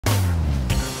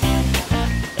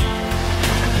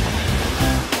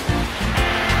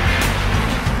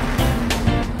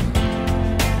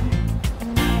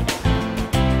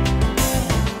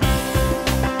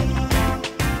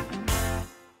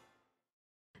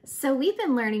So we've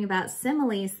been learning about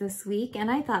similes this week,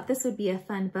 and I thought this would be a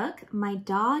fun book. My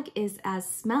dog is as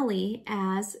smelly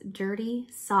as dirty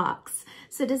socks.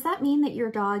 So does that mean that your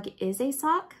dog is a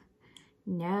sock?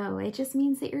 No, it just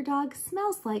means that your dog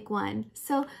smells like one.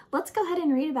 So let's go ahead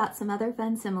and read about some other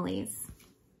fun similes.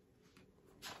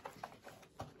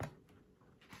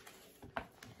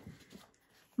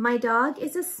 My Dog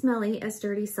is as Smelly as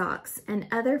Dirty Socks and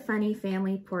Other Funny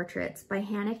Family Portraits by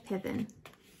Hannah Pippin.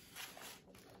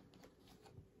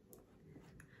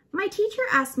 My teacher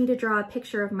asked me to draw a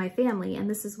picture of my family, and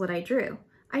this is what I drew.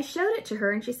 I showed it to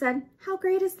her and she said, "How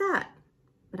great is that?"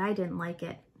 But I didn't like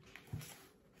it.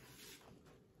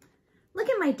 Look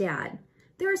at my dad.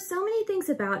 There are so many things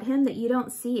about him that you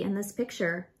don't see in this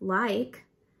picture, like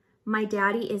my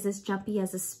daddy is as jumpy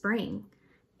as a spring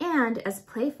and as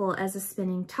playful as a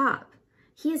spinning top.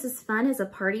 He is as fun as a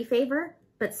party favor,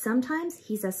 but sometimes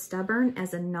he's as stubborn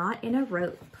as a knot in a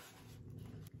rope.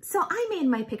 So I made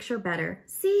my picture better.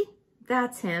 See,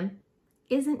 that's him.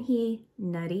 Isn't he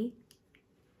nutty?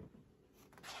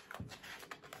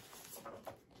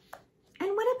 And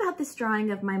what about this drawing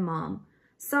of my mom?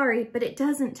 Sorry, but it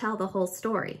doesn't tell the whole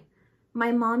story.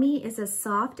 My mommy is as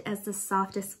soft as the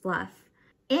softest fluff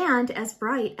and as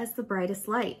bright as the brightest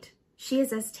light. She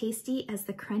is as tasty as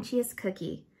the crunchiest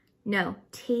cookie. No,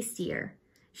 tastier.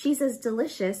 She's as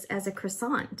delicious as a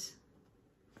croissant.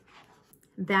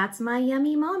 That's my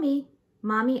yummy mommy.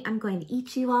 Mommy, I'm going to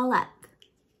eat you all up.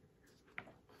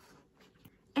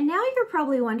 And now you're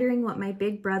probably wondering what my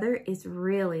big brother is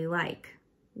really like.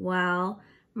 Well,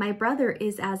 my brother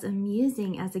is as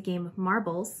amusing as a game of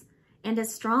marbles and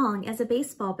as strong as a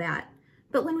baseball bat.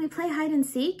 But when we play hide and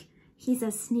seek, he's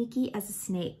as sneaky as a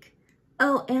snake.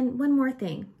 Oh, and one more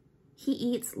thing. He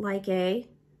eats like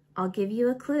I'll give you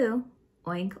a clue,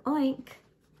 oink, oink.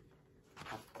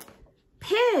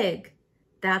 Pig!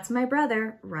 That's my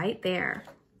brother right there.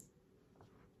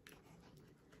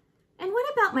 And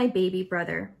what about my baby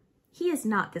brother? He is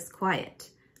not this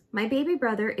quiet. My baby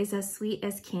brother is as sweet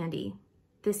as candy.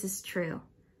 This is true,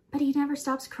 but he never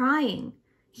stops crying.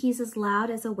 He's as loud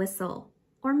as a whistle,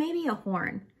 or maybe a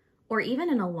horn, or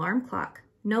even an alarm clock.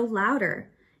 No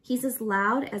louder. He's as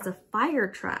loud as a fire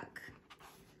truck.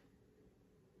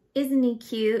 Isn't he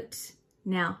cute?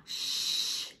 Now,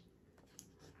 shh.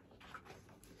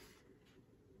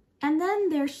 And then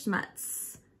there's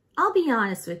Schmutz. I'll be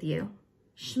honest with you.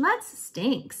 Schmutz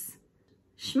stinks.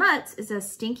 Schmutz is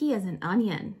as stinky as an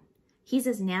onion. He's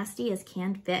as nasty as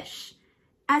canned fish,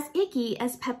 as icky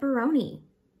as pepperoni,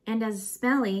 and as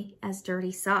smelly as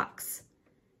dirty socks.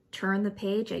 Turn the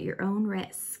page at your own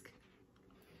risk.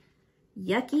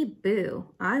 Yucky boo,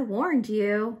 I warned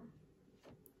you.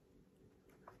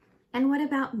 And what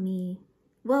about me?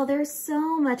 Well, there's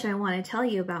so much I want to tell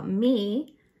you about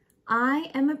me. I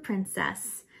am a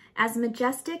princess, as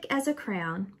majestic as a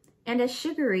crown and as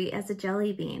sugary as a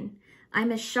jelly bean.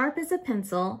 I'm as sharp as a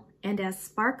pencil and as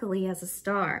sparkly as a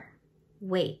star.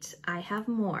 Wait, I have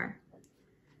more.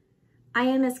 I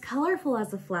am as colorful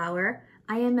as a flower.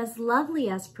 I am as lovely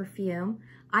as perfume.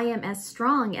 I am as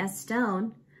strong as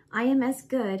stone. I am as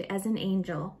good as an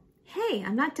angel. Hey,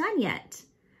 I'm not done yet.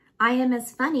 I am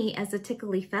as funny as a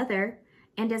tickly feather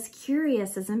and as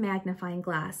curious as a magnifying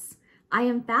glass. I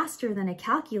am faster than a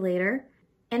calculator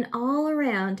and all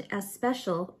around as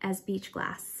special as beach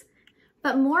glass.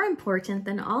 But more important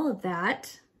than all of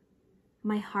that,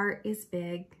 my heart is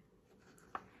big.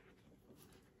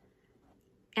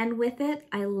 And with it,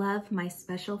 I love my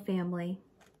special family.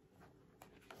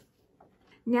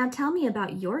 Now tell me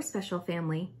about your special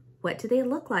family. What do they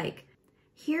look like?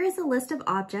 Here is a list of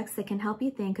objects that can help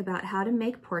you think about how to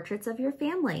make portraits of your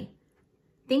family.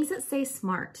 Things that say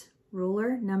smart,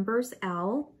 ruler, numbers,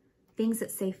 owl. Things that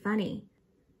say funny,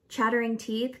 chattering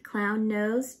teeth, clown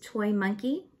nose, toy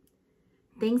monkey.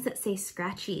 Things that say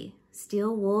scratchy,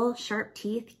 steel wool, sharp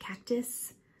teeth,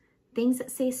 cactus. Things that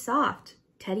say soft,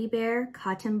 teddy bear,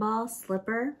 cotton ball,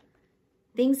 slipper.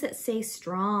 Things that say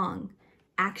strong,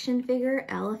 action figure,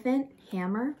 elephant,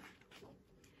 hammer.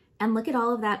 And look at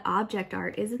all of that object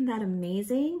art. Isn't that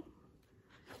amazing?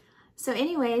 So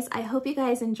anyways, I hope you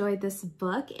guys enjoyed this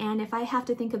book. And if I have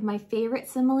to think of my favorite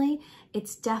simile,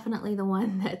 it's definitely the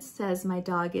one that says my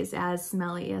dog is as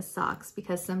smelly as socks,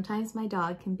 because sometimes my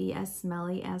dog can be as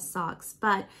smelly as socks,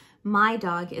 but my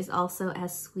dog is also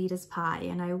as sweet as pie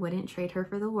and I wouldn't trade her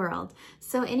for the world.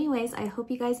 So anyways, I hope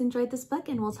you guys enjoyed this book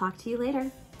and we'll talk to you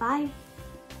later. Bye.